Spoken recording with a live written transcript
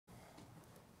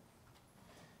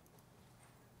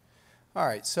All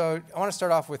right, so I want to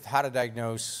start off with how to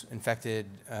diagnose infected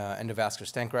endovascular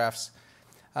stent grafts.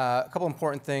 A couple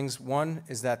important things. One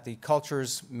is that the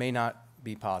cultures may not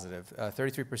be positive.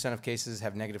 33% of cases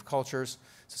have negative cultures,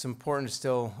 so it's important to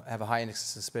still have a high index of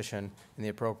suspicion in the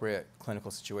appropriate clinical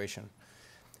situation.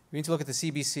 We need to look at the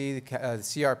CBC, the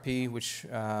CRP, which you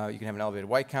can have an elevated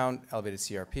white count, elevated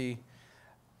CRP.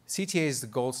 CTA is the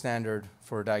gold standard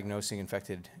for diagnosing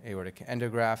infected aortic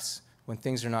endografts. When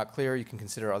things are not clear, you can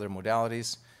consider other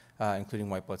modalities, including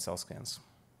white blood cell scans.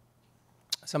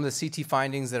 Some of the CT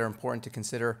findings that are important to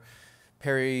consider: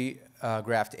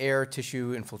 peri-graft air,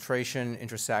 tissue infiltration,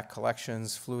 intrasac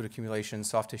collections, fluid accumulation,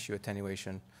 soft tissue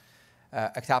attenuation,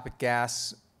 ectopic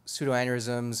gas,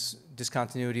 pseudoaneurysms,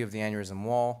 discontinuity of the aneurysm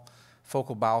wall,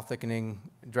 focal bowel thickening,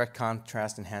 direct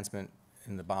contrast enhancement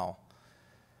in the bowel.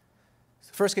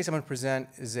 The first case I'm going to present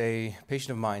is a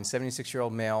patient of mine,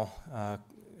 76-year-old male,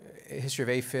 history of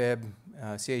AFib,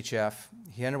 CHF.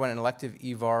 He underwent an elective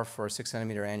EVAR for a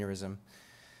 6-centimeter aneurysm.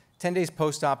 10 days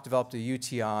post-op, developed a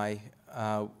UTI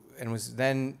and was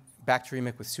then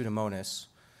bacteremic with Pseudomonas.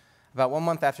 About 1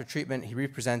 month after treatment, he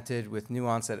represented with new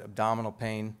onset abdominal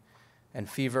pain and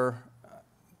fever.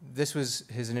 This was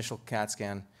his initial CAT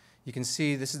scan. You can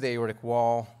see this is the aortic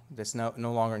wall that's no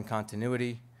longer in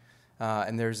continuity,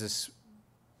 and there's this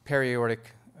periaortic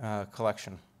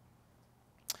collection.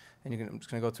 And I'm just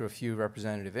going to go through a few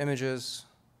representative images.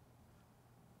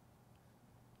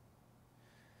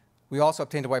 We also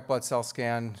obtained a white blood cell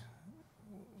scan,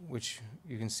 which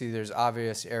you can see there's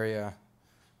obvious area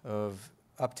of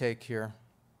uptake here.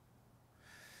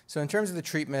 So in terms of the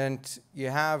treatment, you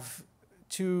have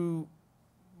two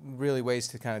really ways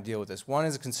to kind of deal with this. One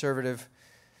is a conservative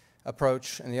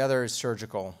approach, and the other is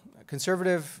surgical.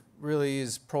 Conservative really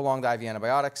is prolonged IV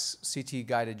antibiotics,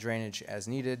 CT-guided drainage as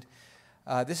needed.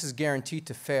 This is guaranteed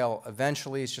to fail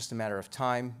eventually. It's just a matter of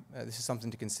time. This is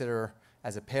something to consider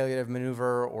as a palliative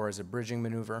maneuver or as a bridging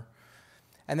maneuver.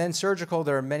 And then surgical,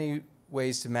 there are many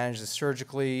ways to manage this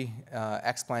surgically.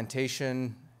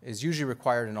 Explantation is usually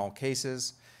required in all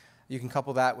cases. You can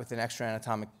couple that with an extra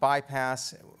anatomic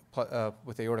bypass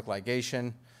with aortic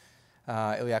ligation,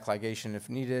 iliac ligation if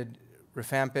needed.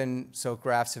 Rifampin soaked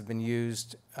grafts have been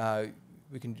used.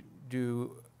 We can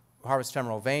do harvest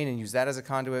femoral vein and use that as a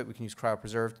conduit. We can use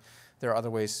cryopreserved. There are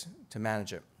other ways to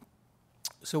manage it.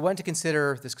 So when to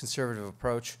consider this conservative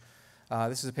approach?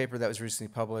 This is a paper that was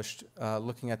recently published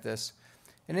looking at this.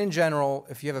 And in general,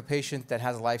 if you have a patient that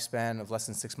has a lifespan of less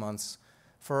than 6 months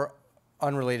for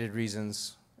unrelated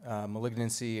reasons,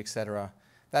 malignancy, et cetera,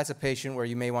 that's a patient where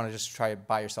you may want to just try to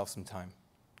buy yourself some time.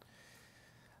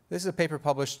 This is a paper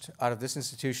published out of this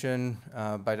institution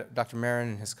by Dr. Marin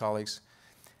and his colleagues.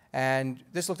 And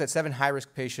this looked at 7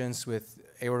 high-risk patients with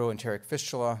aortoenteric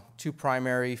fistula, 2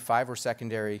 primary, 5 were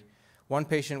secondary. 1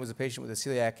 patient was a patient with a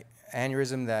celiac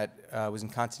aneurysm that was in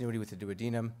continuity with the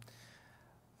duodenum.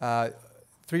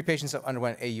 3 patients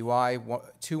underwent AUI,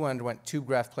 2 underwent tube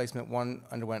graft placement, 1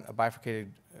 underwent a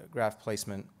bifurcated graft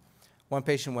placement. 1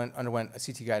 patient underwent a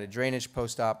CT-guided drainage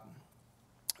post-op.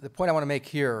 The point I want to make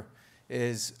here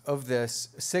is, of this,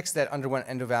 6 that underwent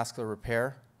endovascular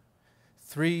repair,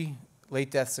 3 late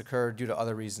deaths occurred due to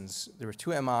other reasons. There were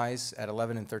 2 MIs at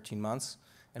 11 and 13 months,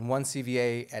 and 1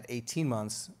 CVA at 18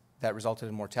 months that resulted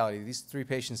in mortality. These 3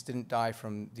 patients didn't die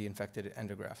from the infected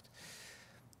endograft.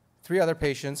 3 other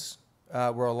patients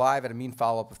were alive at a mean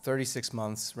follow-up of 36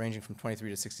 months, ranging from 23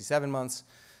 to 67 months.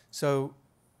 So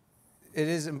it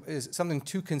is something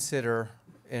to consider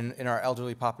in our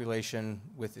elderly population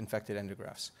with infected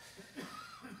endografts.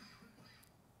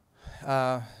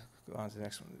 Go on to the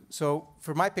next one. So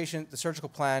for my patient, the surgical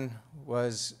plan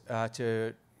was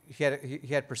he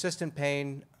had persistent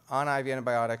pain on IV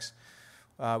antibiotics.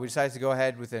 We decided to go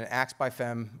ahead with an AX by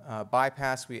Fem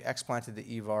bypass. We explanted the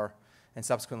EVAR and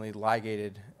subsequently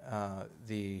ligated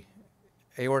the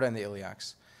aorta and the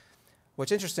iliacs.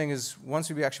 What's interesting is once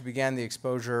we actually began the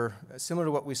exposure, similar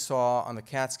to what we saw on the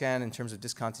CAT scan in terms of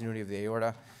discontinuity of the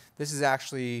aorta, this is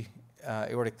actually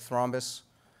aortic thrombus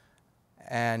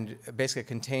and basically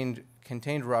a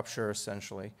contained rupture,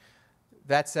 essentially.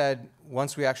 That said,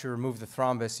 once we actually remove the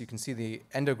thrombus, you can see the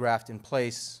endograft in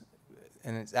place,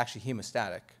 and it's actually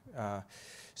hemostatic.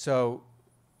 So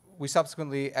we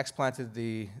subsequently explanted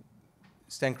the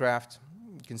stent graft.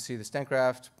 You can see the stent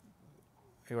graft,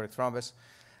 aortic thrombus.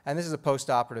 And this is a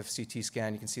post-operative CT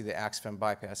scan. You can see the AX-FEM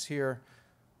bypass here,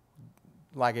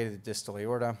 ligated the distal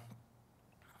aorta.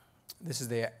 This is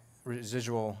the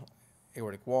residual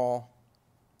aortic wall.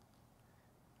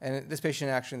 And this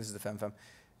patient, actually, this is the FEM-FEM,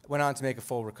 went on to make a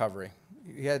full recovery.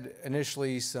 He had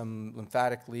initially some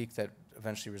lymphatic leak that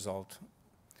eventually resolved.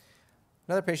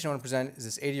 Another patient I want to present is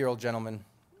this 80-year-old gentleman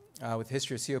with a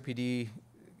history of COPD,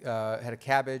 had a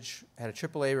CABG, had a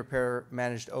AAA repair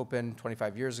managed open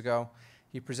 25 years ago.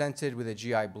 He presented with a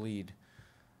GI bleed.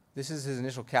 This is his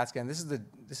initial CAT scan. This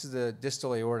is the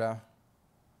distal aorta.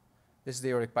 This is the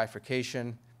aortic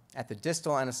bifurcation. At the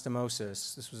distal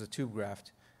anastomosis, this was a tube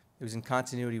graft. It was in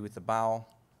continuity with the bowel.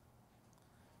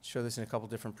 I'll show this in a couple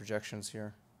different projections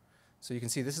here. So you can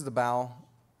see this is the bowel.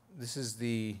 This is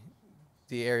the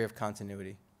area of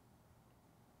continuity.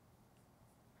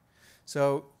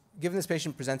 So given this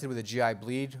patient presented with a GI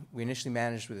bleed, we initially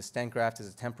managed with a stent graft as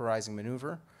a temporizing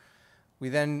maneuver. We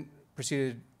then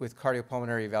proceeded with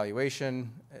cardiopulmonary evaluation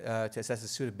to assess the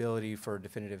suitability for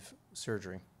definitive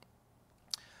surgery.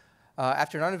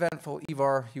 After an uneventful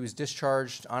EVAR, he was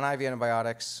discharged on IV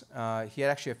antibiotics. He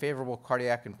had actually a favorable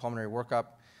cardiac and pulmonary workup.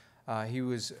 He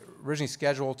was originally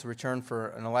scheduled to return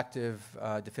for an elective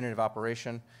definitive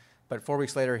operation, but 4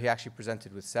 weeks later, he actually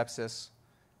presented with sepsis.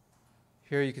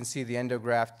 Here you can see the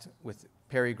endograft with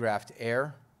perigraft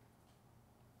air.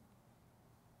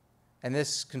 And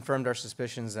this confirmed our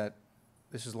suspicions that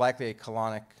this was likely a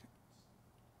colonic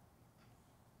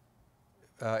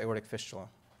aortic fistula.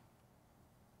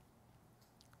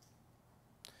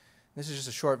 This is just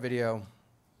a short video.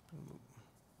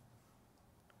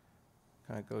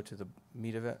 Kind of go to the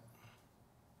meat of it.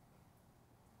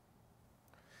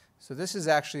 So this is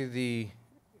actually the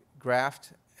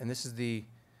graft, and this is the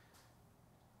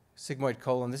sigmoid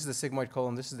colon. This is the sigmoid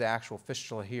colon. This is the actual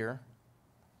fistula here.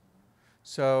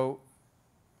 So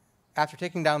after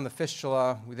taking down the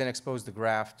fistula, we then exposed the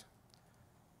graft.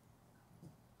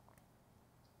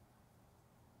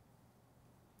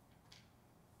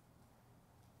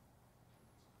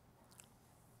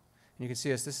 And you can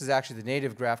see this is actually the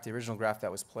native graft, the original graft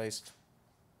that was placed.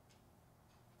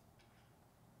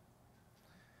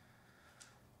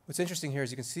 What's interesting here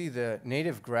is you can see the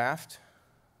native graft,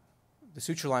 the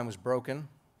suture line was broken,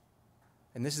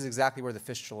 and this is exactly where the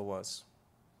fistula was.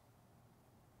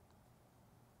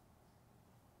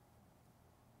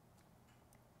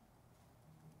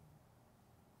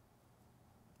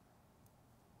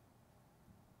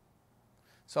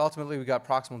 So ultimately, we got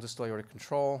proximal distal aortic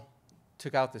control,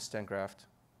 took out this stent graft.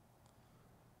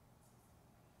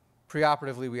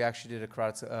 Preoperatively, we actually did a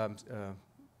carotid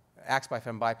ax by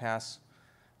fem bypass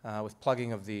with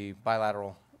plugging of the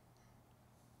bilateral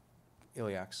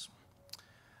iliacs.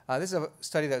 This is a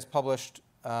study that was published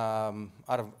out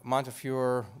of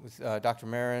Montefiore with Dr.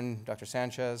 Marin, Dr.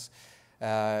 Sanchez,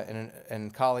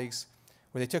 and colleagues,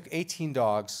 where they took 18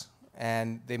 dogs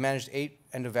and they managed 8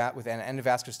 with an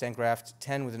endovascular stent graft,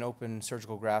 10 with an open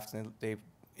surgical graft, and they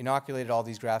inoculated all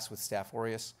these grafts with Staph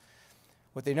aureus.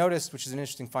 What they noticed, which is an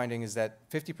interesting finding, is that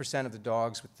 50% of the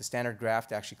dogs with the standard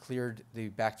graft actually cleared the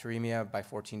bacteremia by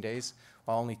 14 days,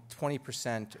 while only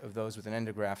 20% of those with an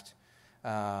endograft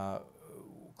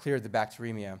cleared the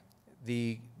bacteremia.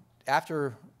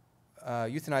 After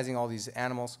euthanizing all these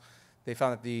animals, they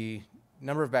found that the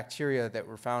number of bacteria that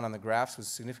were found on the grafts was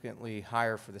significantly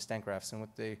higher for the stent grafts. And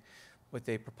what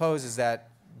they propose is that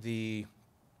the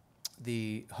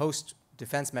host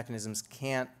defense mechanisms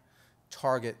can't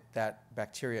target that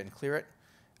bacteria and clear it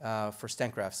for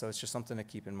stent grafts. So it's just something to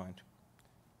keep in mind.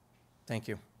 Thank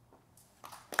you.